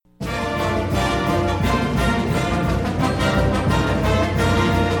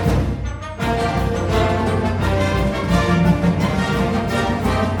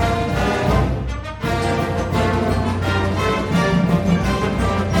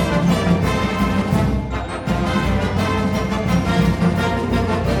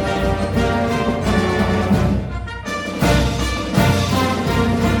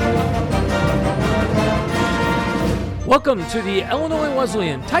Welcome to the Illinois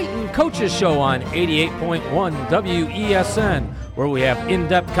Wesleyan Titan Coaches Show on 88.1 WESN, where we have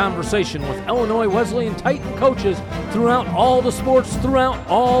in-depth conversation with Illinois Wesleyan Titan coaches throughout all the sports, throughout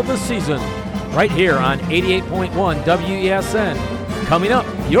all the season. Right here on 88.1 WESN. Coming up,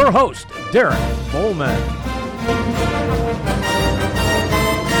 your host, Derek Bowman.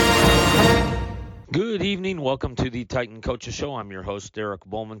 Good evening. Welcome to the Titan Coaches Show. I'm your host, Derek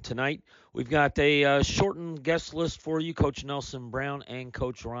Bowman. Tonight, we've got a shortened guest list for you. Coach Nelson Brown and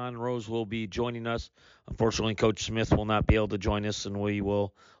Coach Ron Rose will be joining us. Unfortunately, Coach Smith will not be able to join us, and we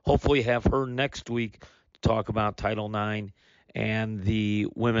will hopefully have her next week to talk about Title IX and the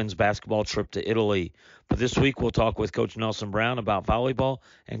women's basketball trip to Italy. But this week, we'll talk with Coach Nelson Brown about volleyball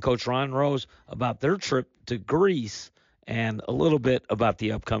and Coach Ron Rose about their trip to Greece and a little bit about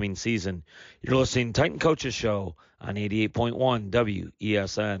the upcoming season. You're listening to Titan Coaches Show on 88.1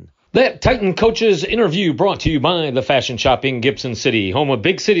 WESN. That Titan Coaches interview brought to you by the Fashion Shop in Gibson City, home of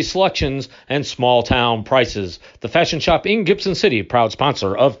big city selections and small town prices. The Fashion Shop in Gibson City, proud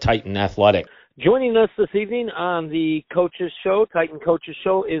sponsor of Titan Athletic. Joining us this evening on the Coaches Show, Titan Coaches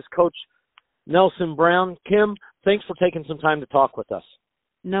Show, is Coach Nelson Brown. Kim, thanks for taking some time to talk with us.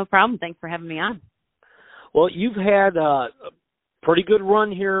 No problem. Thanks for having me on. Well, you've had a pretty good run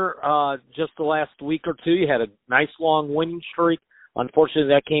here just the last week or two. You had a nice long winning streak. Unfortunately,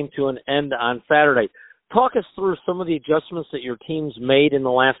 that came to an end on Saturday. Talk us through some of the adjustments that your team's made in the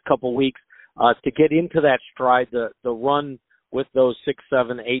last couple weeks to get into that stride, the run with those 6,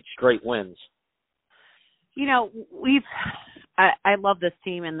 7, 8 straight wins. You know, I love this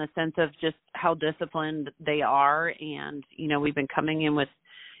team in the sense of just how disciplined they are. And, you know, we've been coming in with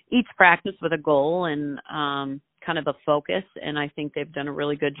each practice with a goal and kind of a focus, and I think they've done a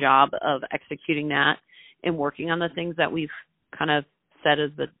really good job of executing that and working on the things that we've kind of set as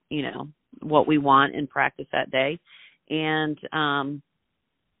the, you know, what we want in practice that day, and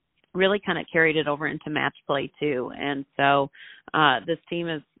really kind of carried it over into match play too. And so this team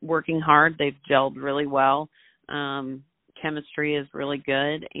is working hard. They've gelled really well. Chemistry is really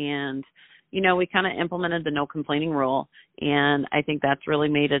good, and you know, we kind of implemented the no complaining rule, and I think that's really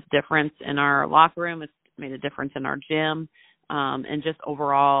made a difference in our locker room. It's made a difference in our gym, and just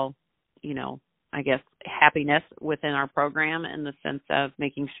overall, you know, I guess happiness within our program in the sense of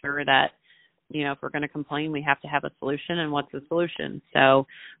making sure that, you know, if we're going to complain, we have to have a solution, and what's the solution? So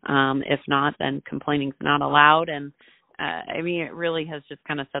if not, then complaining's not allowed, and I mean, it really has just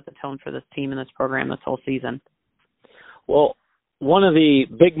kind of set the tone for this team and this program this whole season. Well, one of the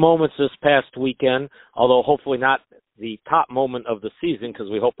big moments this past weekend, although hopefully not the top moment of the season because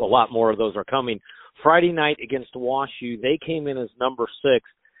we hope a lot more of those are coming, Friday night against WashU, they came in as number 6,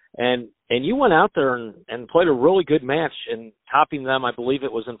 and you went out there and played a really good match and topping them, I believe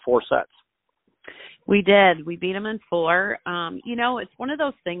it was in 4 sets. We did. We beat them in 4. You know, it's one of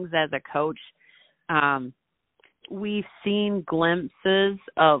those things as a coach, we've seen glimpses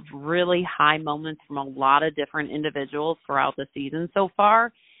of really high moments from a lot of different individuals throughout the season so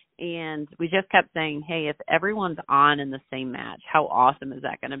far. And we just kept saying, hey, if everyone's on in the same match, how awesome is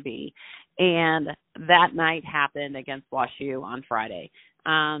that going to be? And that night happened against WashU on Friday.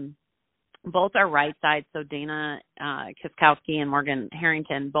 Both are right sides, so Dana Kiskowski and Morgan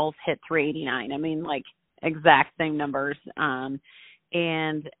Harrington both hit 389. I mean, like exact same numbers. And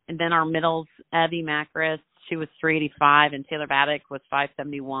then our middles, Evie Macris, she was 385, and Taylor Baddock was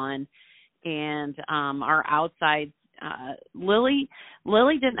 571. And our outsides, Lily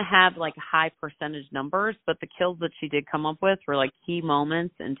didn't have like high percentage numbers, but the kills that she did come up with were like key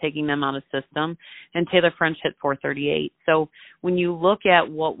moments and taking them out of system. And Taylor French hit 438. So when you look at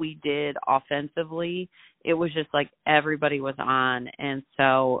what we did offensively, it was just like everybody was on. And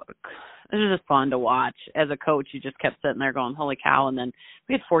so it was just fun to watch. As a coach, you just kept sitting there going, holy cow. And then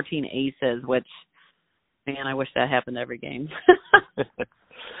we had 14 aces, which, man, I wish that happened every game.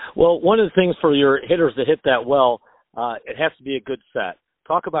 Well, one of the things for your hitters to hit that well, it has to be a good set.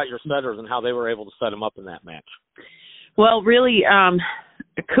 Talk about your setters and how they were able to set them up in that match. Well, really,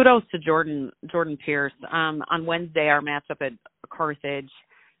 kudos to Jordan Pierce. On Wednesday, our matchup at Carthage,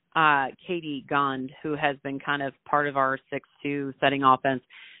 Katie Gund, who has been kind of part of our 6-2 setting offense,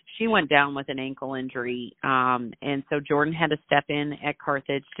 she went down with an ankle injury. And so Jordan had to step in at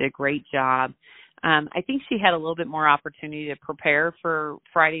Carthage, did a great job. I think she had a little bit more opportunity to prepare for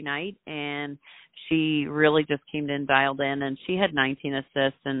Friday night, and she really just came in dialed in, and she had 19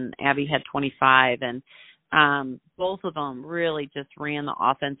 assists, and Abby had 25, and both of them really just ran the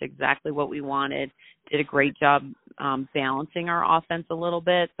offense exactly what we wanted, did a great job balancing our offense a little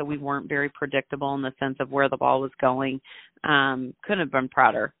bit, so we weren't very predictable in the sense of where the ball was going. Couldn't have been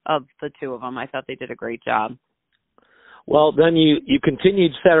prouder of the two of them. I thought they did a great job. Well, then you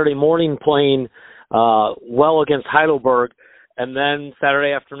continued Saturday morning playing well against Heidelberg, and then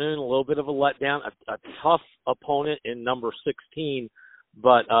Saturday afternoon a little bit of a letdown, a tough opponent in number 16,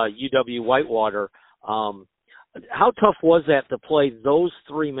 but UW Whitewater. How tough was that to play those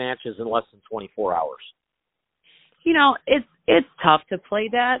three matches in less than 24 hours? It's tough to play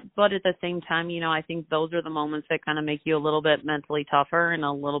that, but at the same time, I think those are the moments that kind of make you a little bit mentally tougher and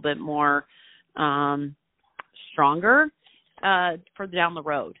a little bit more stronger for down the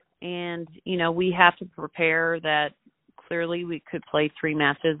road. And, we have to prepare that clearly we could play three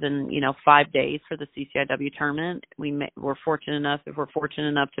matches in, 5 days for the CCIW tournament. We're fortunate enough, if we're fortunate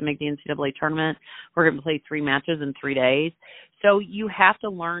enough to make the NCAA tournament, we're going to play three matches in 3 days. So you have to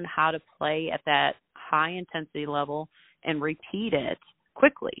learn how to play at that high intensity level and repeat it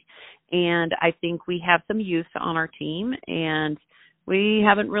quickly. And I think we have some youth on our team, and we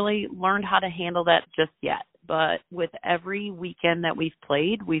haven't really learned how to handle that just yet. But with every weekend that we've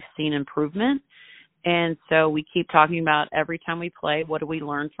played, we've seen improvement. And so we keep talking about every time we play, what do we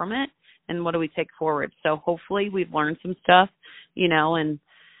learn from it and what do we take forward? So hopefully we've learned some stuff, and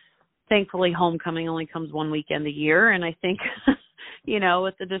thankfully homecoming only comes one weekend a year. And I think,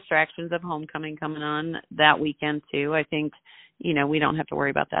 with the distractions of homecoming coming on that weekend too, I think, we don't have to worry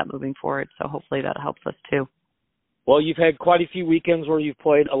about that moving forward. So hopefully that helps us too. Well, you've had quite a few weekends where you've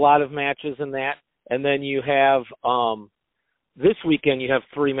played a lot of matches in that. And then you have this weekend you have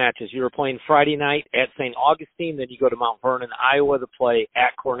three matches. You're playing Friday night at St. Augustine, then you go to Mount Vernon, Iowa to play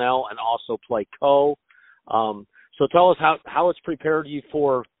at Cornell and also play Co. So tell us how it's prepared you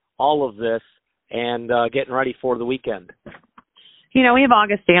for all of this and getting ready for the weekend. We have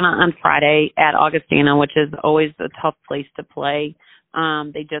Augustana on Friday at Augustana, which is always a tough place to play.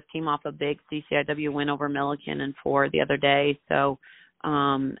 They just came off a big CCIW win over Milliken and 4 the other day. So,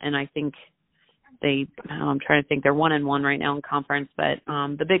 and I think I'm trying to think, they're 1-1 right now in conference, but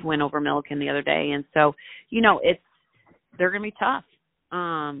the big win over Milliken the other day. And so, they're going to be tough.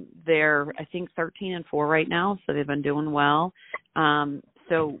 They're, I think, 13-4 right now, so they've been doing well.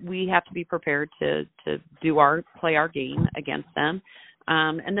 So we have to be prepared to play our game against them.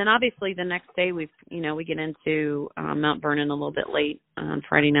 And then obviously the next day we get into Mount Vernon a little bit late on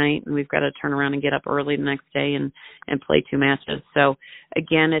Friday night, and we've got to turn around and get up early the next day and play 2 matches. So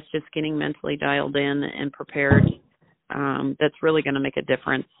again, it's just getting mentally dialed in and prepared. That's really going to make a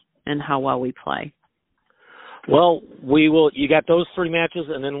difference in how well we play. Well, you got those 3 matches,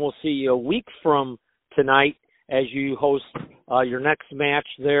 and then we'll see you a week from tonight as you host your next match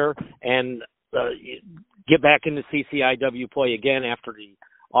there and get back into CCIW play again after the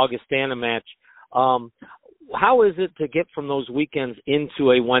Augustana match. How is it to get from those weekends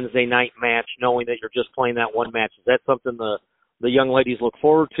into a Wednesday night match, knowing that you're just playing that one match? Is that something the young ladies look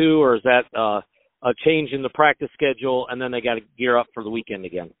forward to, or is that a change in the practice schedule and then they got to gear up for the weekend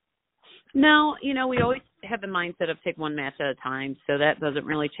again? No, we always have the mindset of take one match at a time, so that doesn't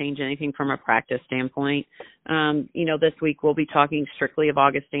really change anything from a practice standpoint. This week we'll be talking strictly of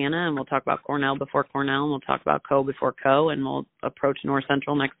Augustana, and we'll talk about Cornell before Cornell, and we'll talk about Co before Co, and we'll approach North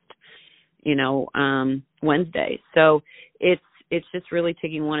Central next, Wednesday. So it's just really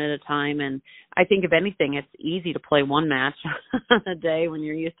taking one at a time, and I think if anything, it's easy to play one match a day when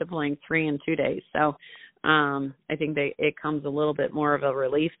you're used to playing 3 in 2 days. So I think it comes a little bit more of a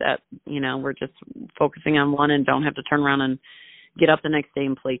relief that, we're just focusing on one and don't have to turn around and get up the next day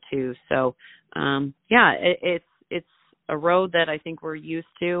and play 2. So, it's a road that I think we're used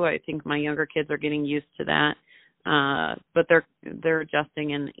to. I think my younger kids are getting used to that. But they're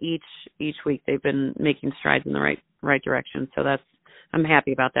adjusting, and each week they've been making strides in the right direction. So I'm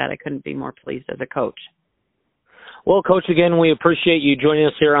happy about that. I couldn't be more pleased as a coach. Well, Coach, again, we appreciate you joining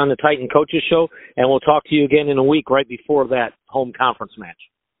us here on the Titan Coaches Show, and we'll talk to you again in a week right before that home conference match.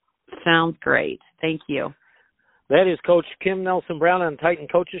 Sounds great. Thank you. That is Coach Kim Nelson-Brown on Titan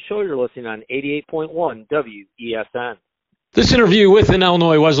Coaches Show. You're listening on 88.1 WESN. This interview with an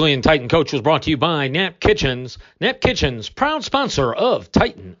Illinois Wesleyan Titan coach was brought to you by Knapp Kitchens. Knapp Kitchens, proud sponsor of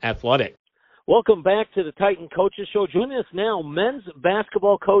Titan Athletic. Welcome back to the Titan Coaches Show. Joining us now, men's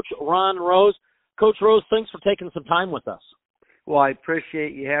basketball coach Ron Rose. Coach Rose, thanks for taking some time with us. Well, I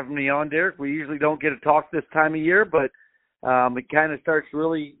appreciate you having me on, Derek. We usually don't get to talk this time of year, but it kind of starts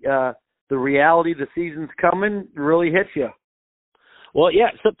really the reality the season's coming really hits you. Well, yeah,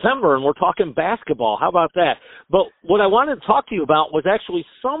 September, and we're talking basketball. How about that? But what I wanted to talk to you about was actually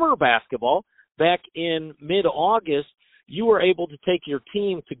summer basketball. Back in mid-August, you were able to take your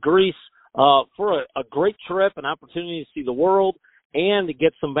team to Greece for a great trip, an opportunity to see the world, and to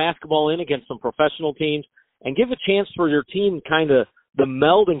get some basketball in against some professional teams and give a chance for your team kind of the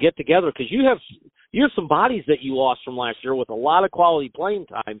meld and get together, because you have some bodies that you lost from last year with a lot of quality playing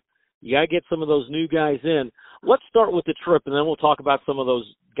time. You got to get some of those new guys in. Let's start with the trip, and then we'll talk about some of those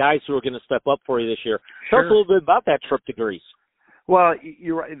guys who are going to step up for you this year. Tell us a little bit about that trip to Greece. Well,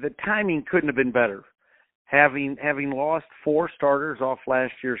 you're right. The timing couldn't have been better. Having lost 4 starters off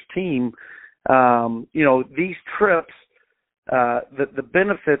last year's team, these trips, the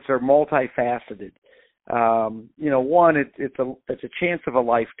benefits are multifaceted. One, it's a chance of a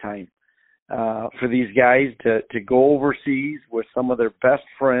lifetime for these guys to go overseas with some of their best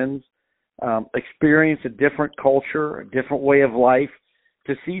friends, experience a different culture, a different way of life,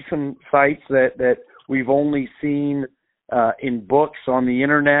 to see some sites that we've only seen in books on the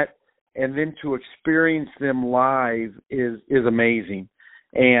internet, and then to experience them live is amazing.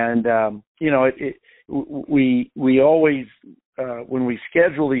 And we always when we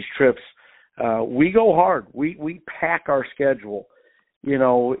schedule these trips, we go hard. We pack our schedule.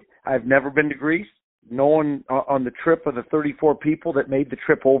 I've never been to Greece. No one on the trip of the 34 people that made the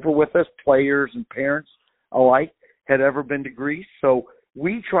trip over with us, players and parents alike, had ever been to Greece. So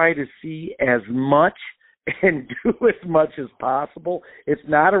we try to see as much and do as much as possible. It's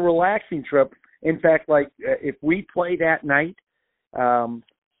not a relaxing trip. In fact, if we play that night,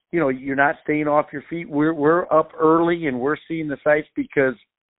 you're not staying off your feet. We're up early and we're seeing the sights, because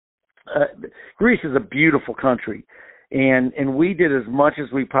Greece is a beautiful country. And we did as much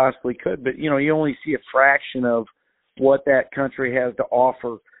as we possibly could, but you only see a fraction of what that country has to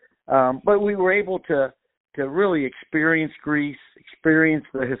offer. But we were able to really experience Greece, experience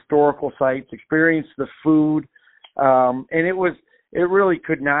the historical sites, experience the food, and it really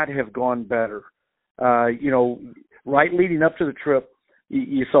could not have gone better. Right leading up to the trip,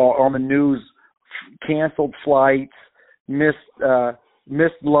 you saw on the news canceled flights, missed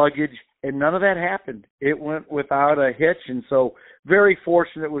luggage. And none of that happened. It went without a hitch, and so very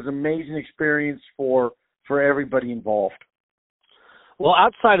fortunate. It was an amazing experience for everybody involved. Well,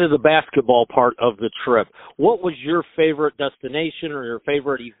 outside of the basketball part of the trip, what was your favorite destination or your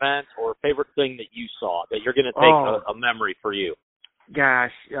favorite event or favorite thing that you saw that you're going to take a memory for you?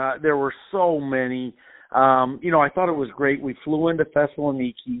 Gosh, there were so many. I thought it was great. We flew into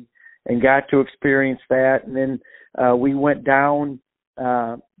Thessaloniki and got to experience that, and then we went down,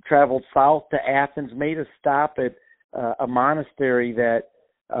 traveled south to Athens, made a stop at a monasteries that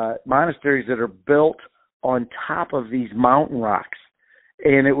are built on top of these mountain rocks.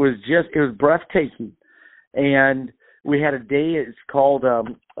 And it was breathtaking. And we had a day, it's called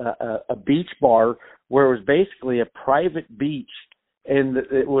a beach bar, where it was basically a private beach. And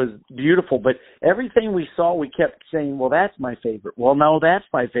it was beautiful. But everything we saw, we kept saying, well, that's my favorite. Well, no, that's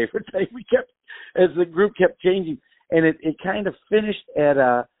my favorite thing. As the group kept changing. And it kind of finished at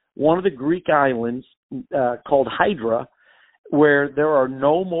one of the Greek islands called Hydra, where there are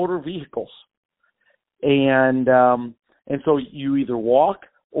no motor vehicles. And so you either walk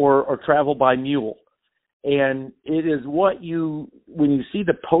or travel by mule. And it is when you see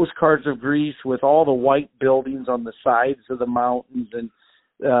the postcards of Greece with all the white buildings on the sides of the mountains and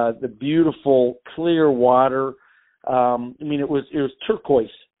the beautiful clear water. It was turquoise,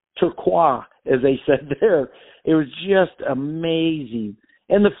 as they said there. It was just amazing.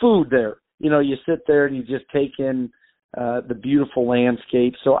 And the food there, you sit there and you just take in the beautiful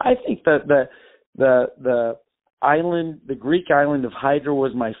landscape. So I think that the island, the Greek island of Hydra,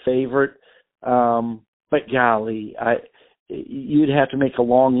 was my favorite. But golly, you'd have to make a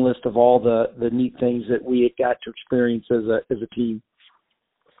long list of all the neat things that we got to experience as a team.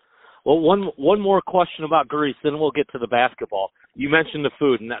 Well, one more question about Greece, then we'll get to the basketball. You mentioned the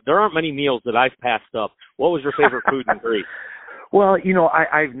food, and there aren't many meals that I've passed up. What was your favorite food in Greece? Well,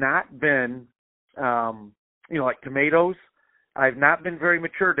 I've not been, like tomatoes. I've not been very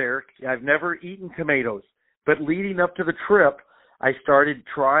mature, Derek. I've never eaten tomatoes. But leading up to the trip, I started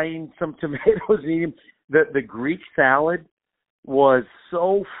trying some tomatoes and eating. The Greek salad was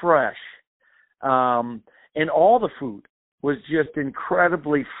so fresh. And all the food was just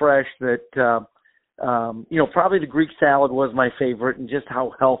incredibly fresh that, probably the Greek salad was my favorite, and just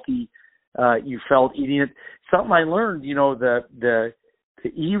how healthy you felt eating it. Something I learned, the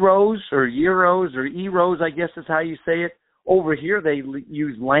gyros or gyros, I guess is how you say it. Over here, they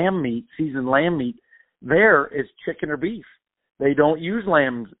use lamb meat, seasoned lamb meat. There, it's chicken or beef. They don't use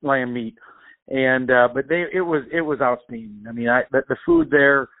lamb meat, and but it was outstanding. I mean, the food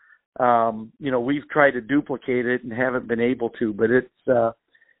there, we've tried to duplicate it and haven't been able to, but it's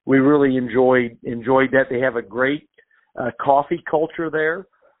we really enjoyed that. They have a great coffee culture there,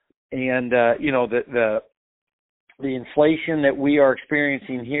 and the inflation that we are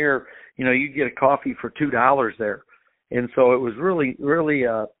experiencing here, you get a coffee for $2 there. And so it was really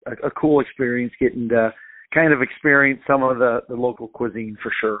a cool experience getting to kind of experience some of the local cuisine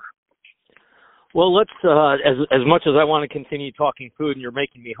for sure. Well, let's as much as I want to continue talking food, and you're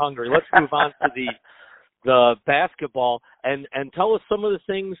making me hungry, let's move on to the basketball and tell us some of the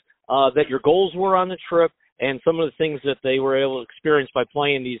things that your goals were on the trip and some of the things that they were able to experience by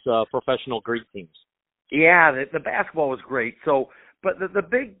playing these professional Greek teams. Yeah, the basketball was great. So, but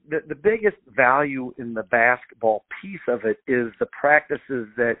the biggest value in the basketball piece of it is the practices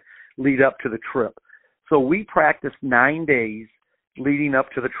that lead up to the trip. So we practiced 9 days leading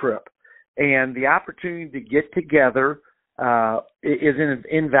up to the trip, and the opportunity to get together is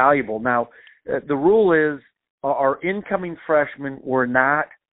invaluable. Now, the rule is our incoming freshmen were not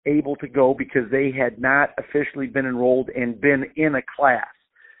able to go because they had not officially been enrolled and been in a class.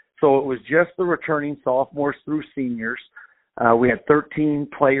 So it was just the returning sophomores through seniors. We had 13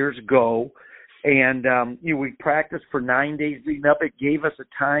 players go, and we practiced for 9 days leading up. It gave us a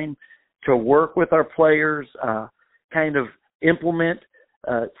time to work with our players, kind of implement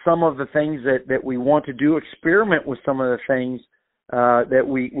some of the things that we want to do, experiment with some of the things that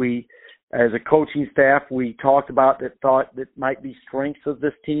we as a coaching staff, we talked about that thought that might be strengths of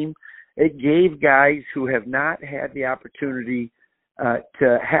this team. It gave guys who have not had the opportunity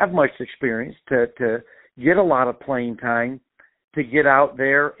to have much experience, to get a lot of playing time, to get out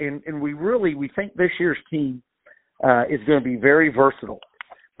there. And we think this year's team is going to be very versatile,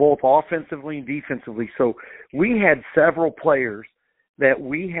 both offensively and defensively. So we had several players that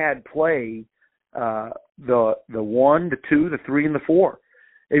we had play the 1, the 2, the 3, and the 4.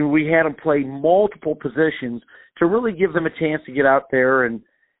 And we had them play multiple positions to really give them a chance to get out there and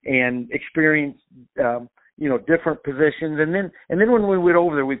experience, different positions. And then when we went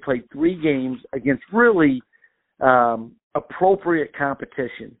over there, we played 3 games against really appropriate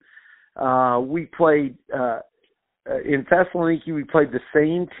competition. We played in Thessaloniki. We played the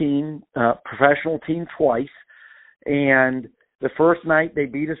same team, professional team, twice. And the first night they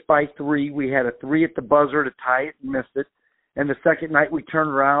beat us by 3. We had a 3 at the buzzer to tie it and missed it. And the second night we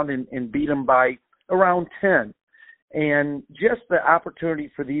turned around and beat them by around 10. And just the opportunity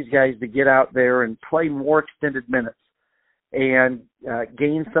for these guys to get out there and play more extended minutes and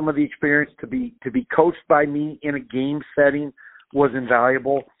gain some of the experience to be coached by me in a game setting was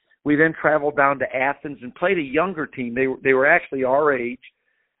invaluable. We then traveled down to Athens and played a younger team. They were actually our age.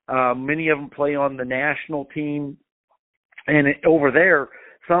 Many of them play on the national team. And over there,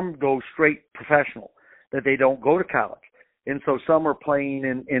 some go straight professional, that they don't go to college. And so some are playing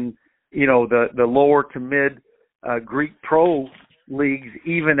in the lower to mid Greek pro leagues,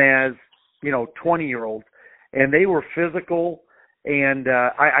 even as 20-year-olds, and they were physical. And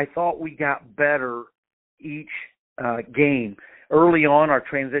I thought we got better each game. Early on, our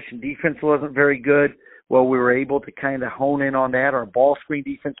transition defense wasn't very good. Well, we were able to kind of hone in on that. Our ball screen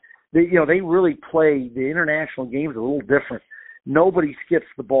defense, they really play the international games a little different. Nobody skips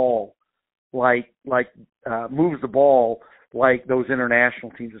the ball like moves the ball like those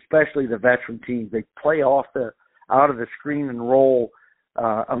international teams, especially the veteran teams. They play out of the screen and roll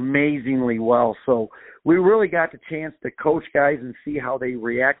amazingly well. So we really got the chance to coach guys and see how they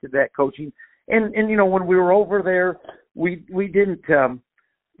reacted to that coaching. And when we were over there, we didn't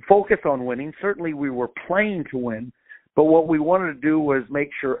focus on winning. Certainly we were playing to win, but what we wanted to do was make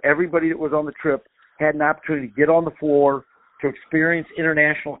sure everybody that was on the trip had an opportunity to get on the floor, to experience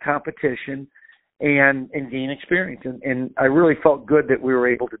international competition, and gain experience. And I really felt good that we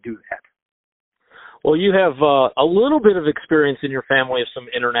were able to do that. Well, you have a little bit of experience in your family of some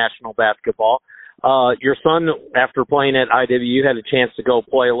international basketball. Your son, after playing at IWU, had a chance to go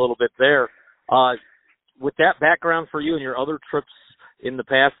play a little bit there. With that background for you and your other trips in the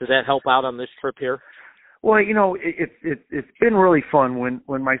past, did that help out on this trip here? Well, it's been really fun.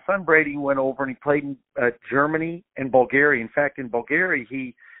 When my son Brady went over and he played in Germany and Bulgaria. In fact, in Bulgaria,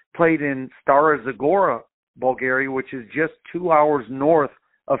 he played in Stara Zagora, Bulgaria, which is just 2 hours north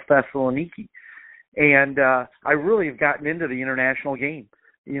of Thessaloniki. And I really have gotten into the international game.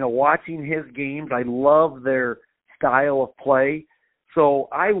 Watching his games, I love their style of play. So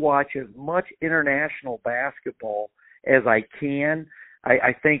I watch as much international basketball as I can.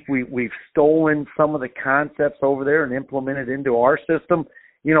 I think we've stolen some of the concepts over there and implemented into our system.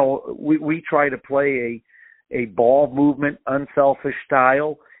 We try to play a ball movement, unselfish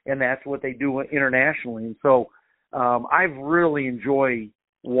style, and that's what they do internationally. And so I've really enjoyed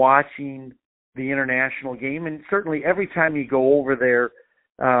watching the international game, and certainly every time you go over there,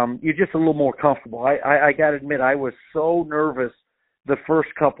 you're just a little more comfortable. I got to admit, I was so nervous the first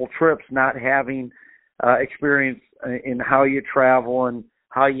couple trips, not having experience in how you travel and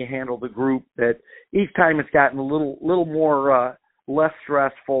how you handle the group. That each time it's gotten a little more less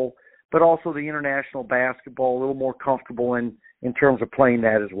stressful, but also the international basketball a little more comfortable in terms of playing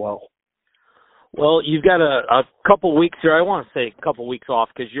that as well. Well, you've got a couple weeks here. I want to say a couple weeks off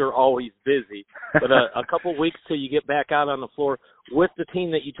because you're always busy, but a couple weeks till you get back out on the floor with the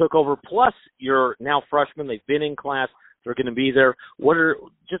team that you took over, plus you're now freshmen. They've been in class. They're going to be there.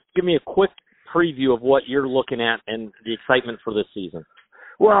 Just give me a quick preview of what you're looking at and the excitement for this season.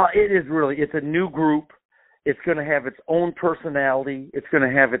 Well, it's a new group. It's going to have its own personality. It's going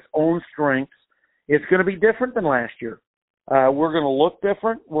to have its own strengths. It's going to be different than last year. We're going to look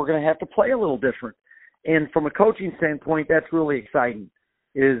different. We're going to have to play a little different. And from a coaching standpoint, that's really exciting.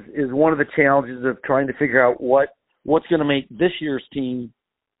 Is one of the challenges of trying to figure out what's going to make this year's team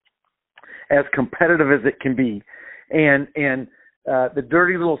as competitive as it can be. And the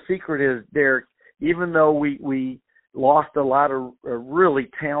dirty little secret is, Derek, even though we lost a lot of really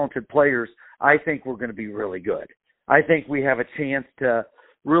talented players, I think we're going to be really good. I think we have a chance to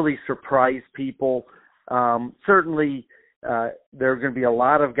really surprise people. Certainly, there are going to be a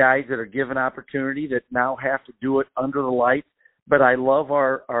lot of guys that are given opportunity that now have to do it under the lights. But I love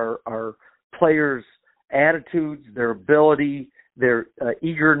our players' attitudes, their ability, their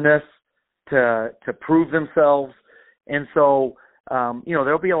eagerness to prove themselves. And so,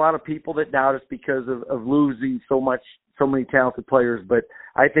 there'll be a lot of people that doubt us because of losing so many talented players. But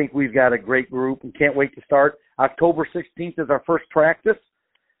I think we've got a great group and can't wait to start. October 16th is our first practice.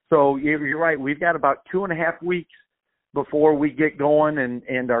 So you're right. We've got about 2.5 weeks before we get going,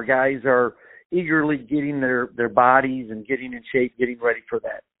 and our guys are eagerly getting their bodies and getting in shape, getting ready for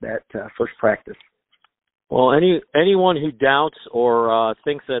that first practice. Well, anyone who doubts or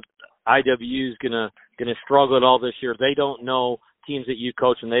thinks that IWU is gonna struggle at all this year, they don't know teams that you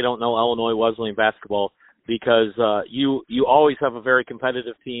coach, and they don't know Illinois Wesleyan basketball, because you always have a very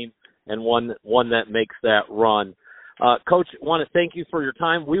competitive team and one that makes that run. Coach, I want to thank you for your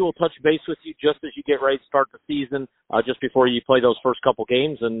time. We will touch base with you just as you get ready to start the season, just before you play those first couple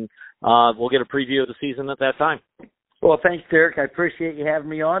games, and we'll get a preview of the season at that time. Well, thanks, Derek. I appreciate you having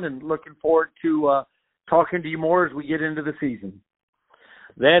me on, and looking forward to talking to you more as we get into the season.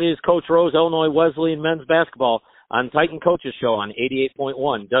 That is Coach Rose, Illinois Wesleyan men's basketball on Titan Coaches Show on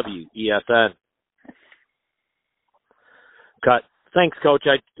 88.1 WESN. Cut. Thanks, Coach.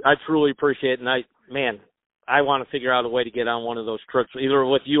 I truly appreciate it, and I want to figure out a way to get on one of those trips, either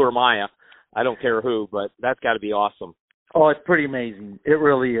with you or Maya. I don't care who, but that's got to be awesome. Oh, it's pretty amazing. It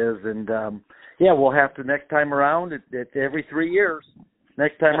really is. And, we'll have to next time around. It's every 3 years.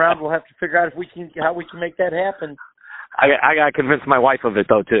 Next time around, we'll have to figure out how we can make that happen. I got to convince my wife of it,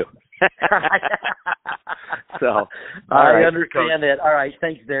 though, too. So, I understand that. All right.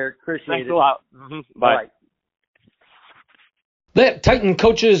 Thanks, Derek. Appreciate it. Thanks a lot. Mm-hmm. Bye. Bye. That Titan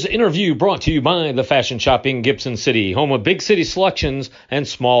Coaches interview brought to you by the Fashion Shop in Gibson City, home of big city selections and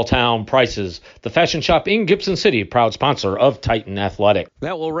small town prices. The Fashion Shop in Gibson City, proud sponsor of Titan Athletic.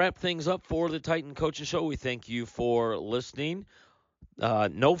 That will wrap things up for the Titan Coaches Show. We thank you for listening.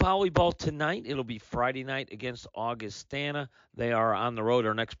 No volleyball tonight. It'll be Friday night against Augustana. They are on the road.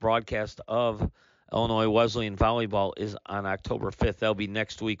 Our next broadcast of Illinois Wesleyan volleyball is on October 5th. That'll be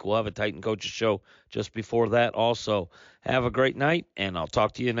next week. We'll have a Titan Coaches Show just before that also. Have a great night, and I'll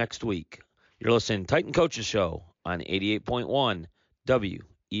talk to you next week. You're listening to Titan Coaches Show on 88.1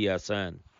 WESN.